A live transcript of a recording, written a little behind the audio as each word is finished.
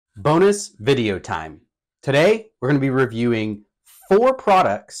Bonus video time. Today, we're going to be reviewing 4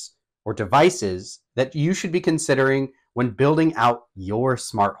 products or devices that you should be considering when building out your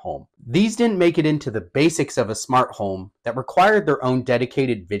smart home. These didn't make it into the basics of a smart home that required their own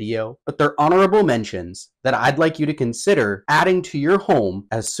dedicated video, but they're honorable mentions that I'd like you to consider adding to your home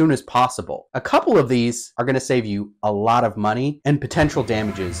as soon as possible. A couple of these are going to save you a lot of money and potential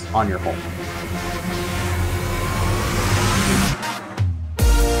damages on your home.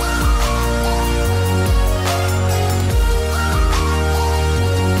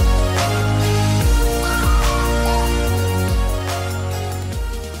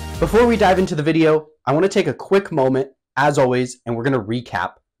 Before we dive into the video, I want to take a quick moment, as always, and we're going to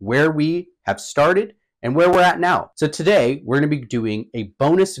recap where we have started and where we're at now. So today, we're going to be doing a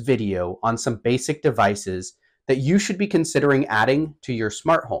bonus video on some basic devices that you should be considering adding to your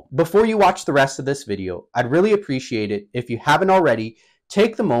smart home. Before you watch the rest of this video, I'd really appreciate it if you haven't already,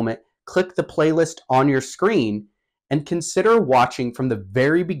 take the moment, click the playlist on your screen, and consider watching from the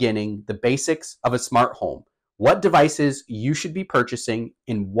very beginning the basics of a smart home. What devices you should be purchasing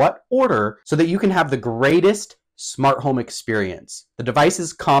in what order so that you can have the greatest smart home experience. The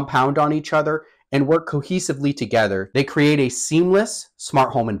devices compound on each other and work cohesively together. They create a seamless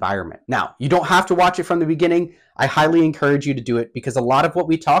smart home environment. Now, you don't have to watch it from the beginning. I highly encourage you to do it because a lot of what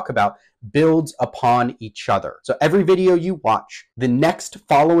we talk about builds upon each other. So every video you watch, the next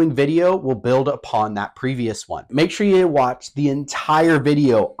following video will build upon that previous one. Make sure you watch the entire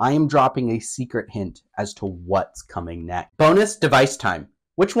video. I am dropping a secret hint as to what's coming next. Bonus device time.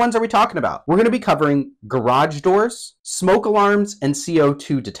 Which ones are we talking about? We're going to be covering garage doors, smoke alarms and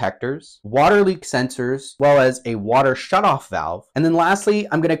CO2 detectors, water leak sensors, as well as a water shutoff valve. And then lastly,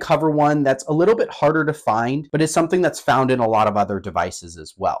 I'm going to cover one that's a little bit harder to find, but is something that's found in a lot of other devices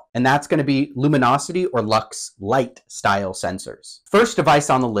as well. And that's going to be luminosity or Lux light style sensors. First device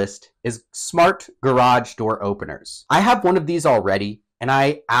on the list is smart garage door openers. I have one of these already, and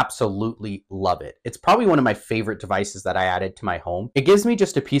I absolutely love it. It's probably one of my favorite devices that I added to my home. It gives me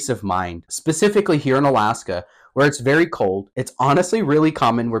just a peace of mind, specifically here in Alaska, where it's very cold. It's honestly really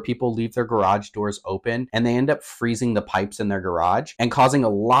common where people leave their garage doors open and they end up freezing the pipes in their garage and causing a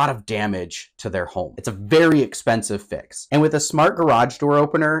lot of damage to their home. It's a very expensive fix. And with a smart garage door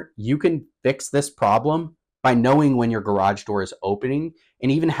opener, you can fix this problem by knowing when your garage door is opening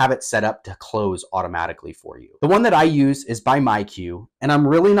and even have it set up to close automatically for you. The one that I use is by MyQ, and I'm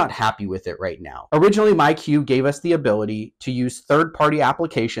really not happy with it right now. Originally, MyQ gave us the ability to use third-party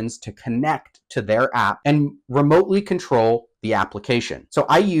applications to connect to their app and remotely control the application. So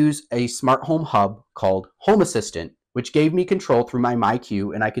I use a smart home hub called Home Assistant, which gave me control through my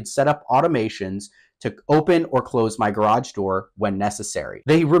MyQ, and I could set up automations to open or close my garage door when necessary.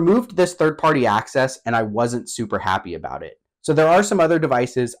 They removed this third-party access and I wasn't super happy about it. So there are some other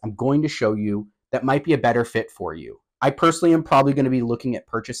devices I'm going to show you that might be a better fit for you. I personally am probably going to be looking at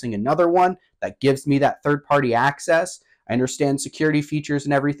purchasing another one that gives me that third-party access. I understand security features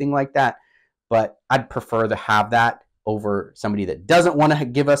and everything like that, but I'd prefer to have that over somebody that doesn't want to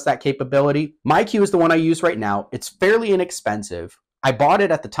give us that capability. MyQ is the one I use right now. It's fairly inexpensive. I bought it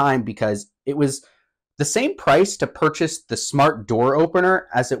at the time because it was the same price to purchase the smart door opener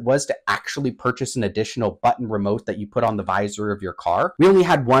as it was to actually purchase an additional button remote that you put on the visor of your car. We only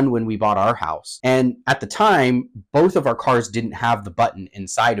had one when we bought our house. And at the time, both of our cars didn't have the button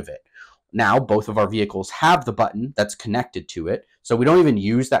inside of it. Now, both of our vehicles have the button that's connected to it. So we don't even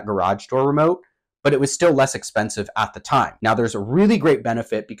use that garage door remote, but it was still less expensive at the time. Now, there's a really great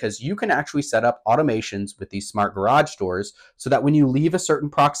benefit because you can actually set up automations with these smart garage doors so that when you leave a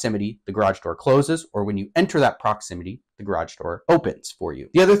certain proximity, the garage door closes, or when you enter that proximity, the garage door opens for you.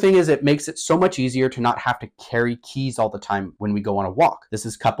 The other thing is it makes it so much easier to not have to carry keys all the time when we go on a walk. This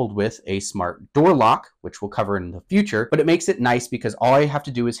is coupled with a smart door lock, which we'll cover in the future, but it makes it nice because all I have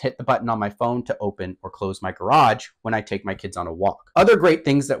to do is hit the button on my phone to open or close my garage when I take my kids on a walk. Other great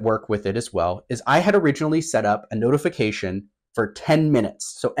things that work with it as well is I had originally set up a notification for 10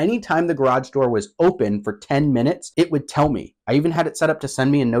 minutes. So anytime the garage door was open for 10 minutes, it would tell me. I even had it set up to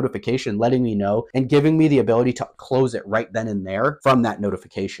send me a notification letting me know and giving me the ability to close it right then and there from that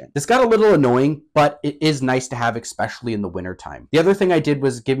notification. This got a little annoying, but it is nice to have, especially in the wintertime. The other thing I did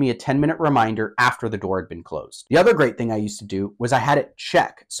was give me a 10-minute reminder after the door had been closed. The other great thing I used to do was I had it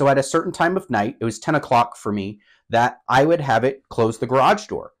check. So at a certain time of night, it was 10 o'clock for me, that I would have it close the garage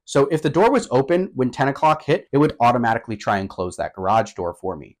door. So if the door was open when 10 o'clock hit, it would automatically try and close that garage door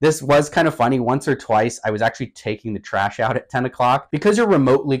for me. This was kind of funny. Once or twice, I was actually taking the trash out at 10 o'clock. Because you're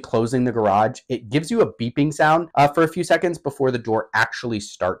remotely closing the garage, it gives you a beeping sound for a few seconds before the door actually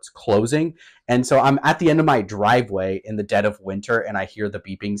starts closing. And so I'm at the end of my driveway in the dead of winter, and I hear the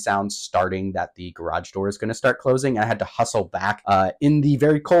beeping sound starting that the garage door is going to start closing. And I had to hustle back in the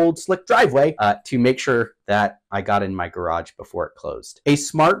very cold, slick driveway to make sure that I got in my garage before it closed. A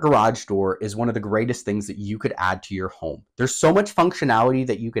smart garage door is one of the greatest things that you could add to your home. There's so much functionality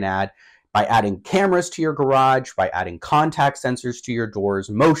that you can add by adding cameras to your garage, by adding contact sensors to your doors,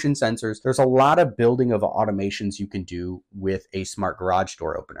 motion sensors. There's a lot of building of automations you can do with a smart garage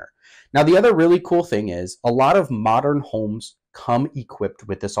door opener. Now, the other really cool thing is a lot of modern homes come equipped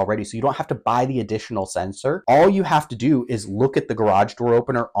with this already, so you don't have to buy the additional sensor. All you have to do is look at the garage door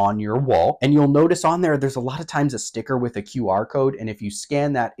opener on your wall, and you'll notice on there's a lot of times a sticker with a QR code, and if you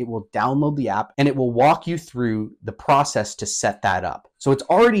scan that, it will download the app and it will walk you through the process to set that up. So it's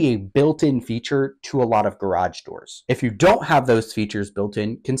already a built-in feature to a lot of garage doors. If you don't have those features built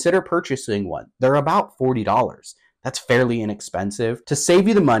in, consider purchasing one. They're about $40. That's fairly inexpensive to save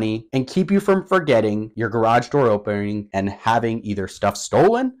you the money and keep you from forgetting your garage door opening and having either stuff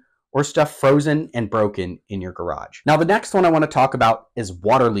stolen or stuff frozen and broken in your garage. Now, the next one I want to talk about is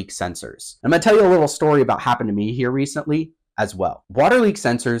water leak sensors. I'm going to tell you a little story about happened to me here recently as well. Water leak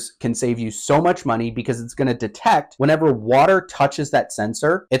sensors can save you so much money because it's going to detect whenever water touches that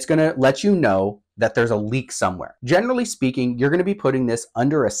sensor, it's going to let you know that there's a leak somewhere. Generally speaking, you're going to be putting this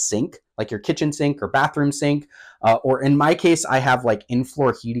under a sink, like your kitchen sink or bathroom sink, or in my case, I have like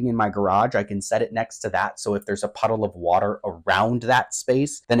in-floor heating in my garage. I can set it next to that. So if there's a puddle of water around that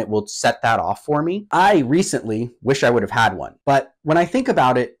space, then it will set that off for me. I recently wish I would have had one, but when I think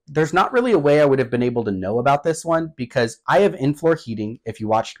about it, there's not really a way I would have been able to know about this one because I have in-floor heating. If you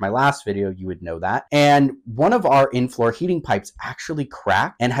watched my last video, you would know that. And one of our in-floor heating pipes actually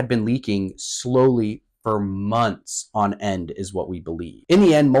cracked and had been leaking slowly for months on end is what we believe. In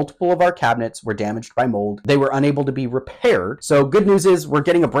the end, multiple of our cabinets were damaged by mold. They were unable to be repaired. So good news is we're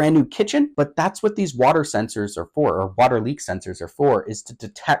getting a brand new kitchen, but that's what these water sensors are for, or water leak sensors are for, is to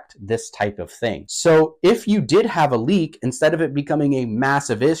detect this type of thing. So if you did have a leak, instead of it becoming a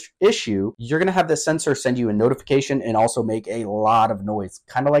massive issue, you're gonna have the sensor send you a notification and also make a lot of noise,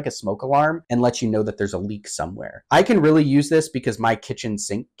 kind of like a smoke alarm, and let you know that there's a leak somewhere. I can really use this because my kitchen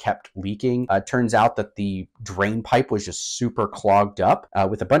sink kept leaking. Turns out that the drain pipe was just super clogged up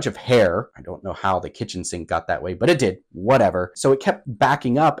with a bunch of hair. I don't know how the kitchen sink got that way, but it did, whatever. So it kept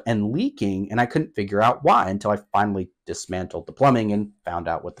backing up and leaking, and I couldn't figure out why until I finally dismantled the plumbing and found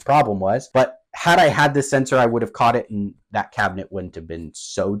out what the problem was. But had I had this sensor, I would have caught it and that cabinet wouldn't have been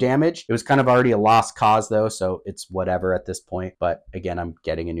so damaged. It was kind of already a lost cause though, so it's whatever at this point. But again, I'm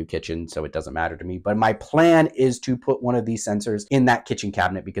getting a new kitchen, so it doesn't matter to me. But my plan is to put one of these sensors in that kitchen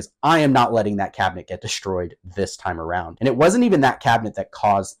cabinet because I am not letting that cabinet get destroyed this time around. And it wasn't even that cabinet that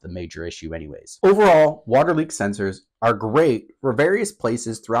caused the major issue anyways. Overall, water leak sensors are great for various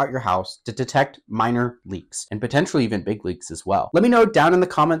places throughout your house to detect minor leaks and potentially even big leaks as well. Let me know down in the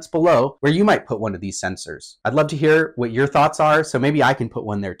comments below where you might put one of these sensors. I'd love to hear what your thoughts are, so maybe I can put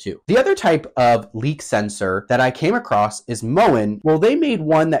one there too. The other type of leak sensor that I came across is Moen. Well, they made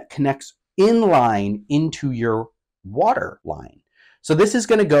one that connects inline into your water line. So this is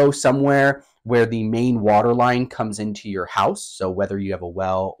going to go somewhere where the main water line comes into your house. So whether you have a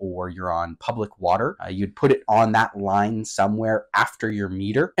well or you're on public water, you'd put it on that line somewhere after your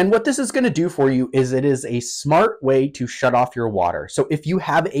meter. And what this is going to do for you is it is a smart way to shut off your water. So if you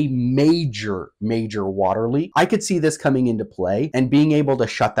have a major water leak, I could see this coming into play and being able to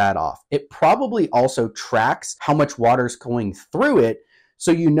shut that off. It probably also tracks how much water is going through it. So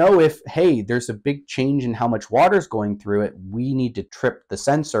you know if, hey, there's a big change in how much water is going through it, we need to trip the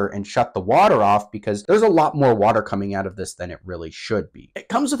sensor and shut the water off because there's a lot more water coming out of this than it really should be. It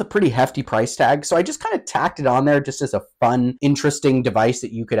comes with a pretty hefty price tag, so I just kind of tacked it on there just as a fun, interesting device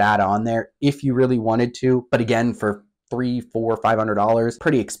that you could add on there if you really wanted to. But again, for $300, $400, $500,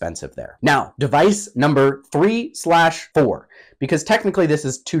 pretty expensive there. Now, device number 3/4, because technically this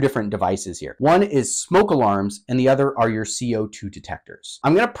is two different devices here. One is smoke alarms and the other are your CO2 detectors.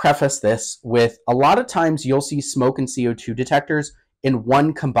 I'm going to preface this with a lot of times you'll see smoke and CO2 detectors in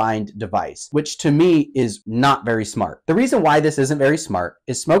one combined device, which to me is not very smart. The reason why this isn't very smart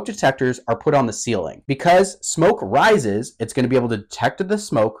is smoke detectors are put on the ceiling. Because smoke rises, it's going to be able to detect the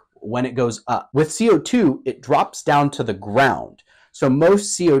smoke when it goes up. With CO2, it drops down to the ground. So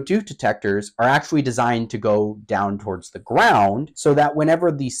most CO2 detectors are actually designed to go down towards the ground so that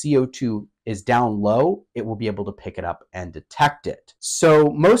whenever the CO2 is down low, it will be able to pick it up and detect it. So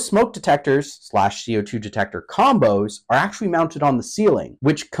most smoke detectors / CO2 detector combos are actually mounted on the ceiling,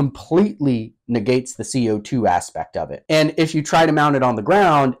 which completely negates the CO2 aspect of it. And if you try to mount it on the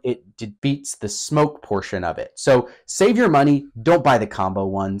ground, it defeats the smoke portion of it. So save your money, don't buy the combo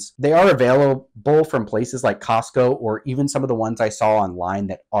ones. They are available from places like Costco or even some of the ones I saw online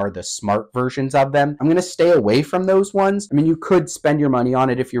that are the smart versions of them. I'm going to stay away from those ones. I mean, you could spend your money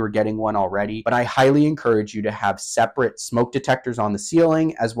on it if you were getting one already, but I highly encourage you to have separate smoke detectors on the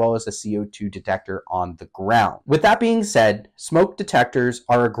ceiling as well as a CO2 detector on the ground. With that being said, smoke detectors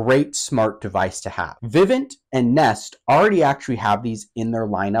are a great smart device to have. Vivint and Nest already actually have these in their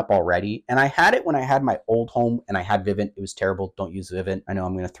lineup already, and I had it when I had my old home and I had Vivint. It was terrible. Don't use Vivint. I know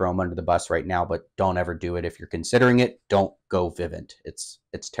I'm going to throw them under the bus right now, but don't ever do it. If you're considering it, don't go Vivint. It's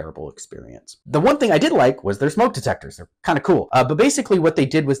terrible experience. The one thing I did like was their smoke detectors. They're kind of cool. But basically what they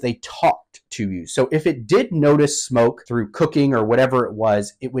did was they talked to you. So if it did notice smoke through cooking or whatever it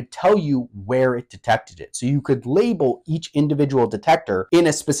was, it would tell you where it detected it. So you could label each individual detector in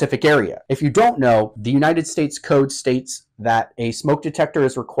a specific area. If you don't know, the United States Code states that a smoke detector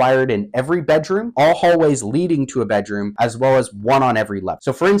is required in every bedroom, all hallways leading to a bedroom, as well as one on every level.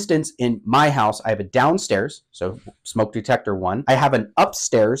 So for instance, in my house, I have a downstairs, so smoke detector 1. I have an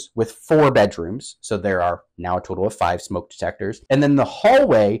upstairs with 4 bedrooms, so there are now a total of 5 smoke detectors. And then the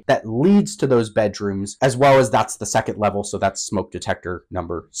hallway that leads to those bedrooms, as well as that's the second level, so that's smoke detector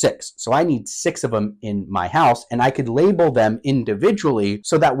number 6. So I need 6 of them in my house, and I could label them individually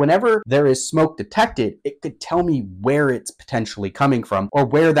so that whenever there is smoke detected, it could tell me where it's potentially coming from or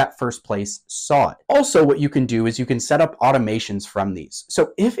where that first place saw it. Also, what you can do is you can set up automations from these.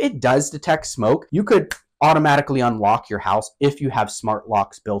 So if it does detect smoke, you could automatically unlock your house if you have smart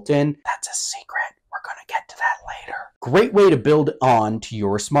locks built in. That's a secret. We're going to get to that later. Great way to build on to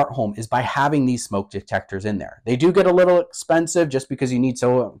your smart home is by having these smoke detectors in there. They do get a little expensive just because you need,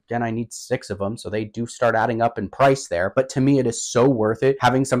 so again, I need 6 of them. So they do start adding up in price there. But to me, it is so worth it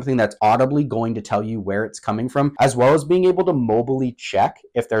having something that's audibly going to tell you where it's coming from, as well as being able to mobily check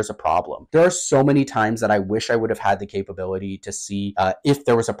if there's a problem. There are so many times that I wish I would have had the capability to see if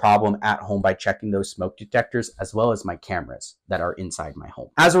there was a problem at home by checking those smoke detectors, as well as my cameras that are inside my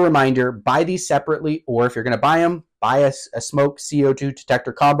home. As a reminder, buy these separately, or if you're going to buy them, buy a smoke CO2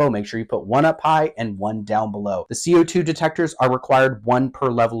 detector combo. Make sure you put one up high and one down below. The CO2 detectors are required 1 per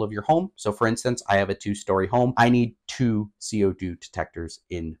level of your home. So for instance, I have a 2-story home. I need 2 CO2 detectors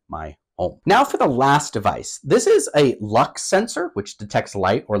in my home. Now for the last device. This is a Lux sensor, which detects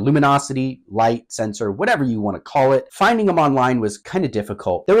light or luminosity, light sensor, whatever you want to call it. Finding them online was kind of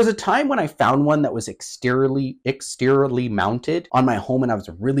difficult. There was a time when I found one that was exteriorly mounted on my home and I was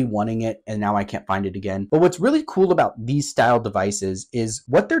really wanting it, and now I can't find it again. But what's really cool about these style devices is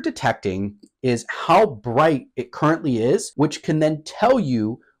what they're detecting is how bright it currently is, which can then tell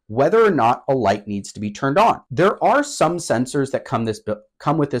you whether or not a light needs to be turned on. There are some sensors that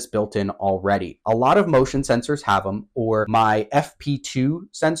come with this built in already. A lot of motion sensors have them, or my FP2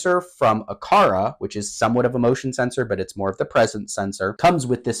 sensor from Aqara, which is somewhat of a motion sensor, but it's more of the presence sensor, comes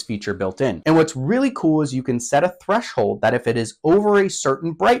with this feature built in. And what's really cool is you can set a threshold that if it is over a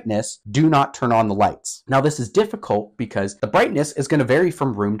certain brightness, do not turn on the lights. Now this is difficult because the brightness is going to vary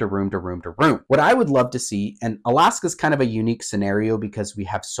from room to room to room to room. What I would love to see, and Alaska's kind of a unique scenario because we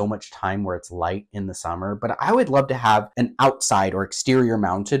have so much time where it's light in the summer, but I would love to have an outside or exterior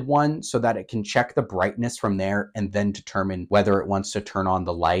mounted one so that it can check the brightness from there and then determine whether it wants to turn on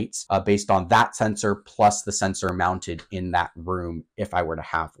the lights based on that sensor plus the sensor mounted in that room if I were to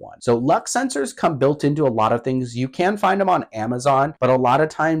have one. So Lux sensors come built into a lot of things. You can find them on Amazon, but a lot of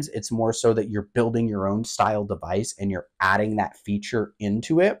times it's more so that you're building your own style device and you're adding that feature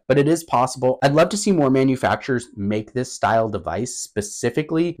into it, but it is possible. I'd love to see more manufacturers make this style device,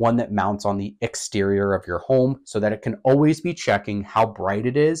 specifically one that mounts on the exterior of your home so that it can always be checking how bright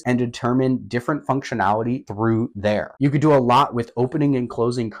it is and determine different functionality through there. You could do a lot with opening and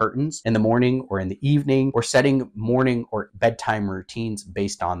closing curtains in the morning or in the evening, or setting morning or bedtime routines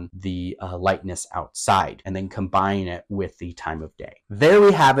based on the lightness outside, and then combine it with the time of day. There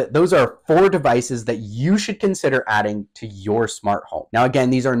we have it. Those are 4 devices that you should consider adding to your smart home. Now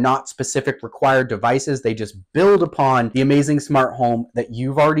again, these are not specific required devices. They just build upon the amazing smart home that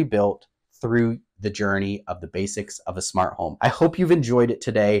you've already built through the journey of the basics of a smart home. I hope you've enjoyed it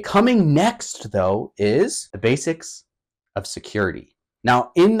today. Coming next, though, is the basics of security.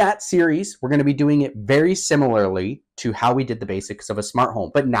 Now, in that series, we're going to be doing it very similarly to how we did the basics of a smart home.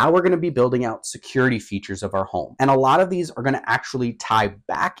 But now we're going to be building out security features of our home. And a lot of these are going to actually tie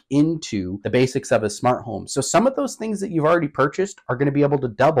back into the basics of a smart home. So some of those things that you've already purchased are going to be able to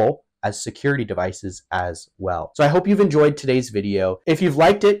double as security devices as well. So I hope you've enjoyed today's video. If you've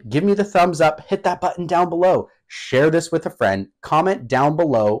liked it, give me the thumbs up, hit that button down below, share this with a friend, comment down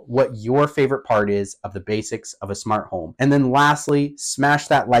below what your favorite part is of the basics of a smart home. And then lastly, smash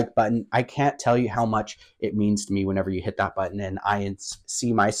that like button. I can't tell you how much it means to me whenever you hit that button and I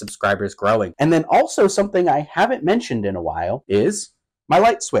see my subscribers growing. And then also something I haven't mentioned in a while is my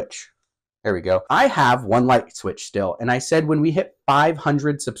light switch. There we go. I have one light switch still, and I said when we hit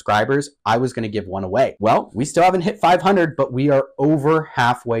 500 subscribers, I was going to give one away. Well, we still haven't hit 500, but we are over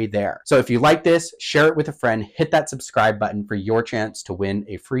halfway there. So if you like this, share it with a friend, hit that subscribe button for your chance to win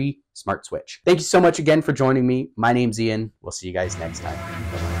a free smart switch. Thank you so much again for joining me. My name's Ian. We'll see you guys next time.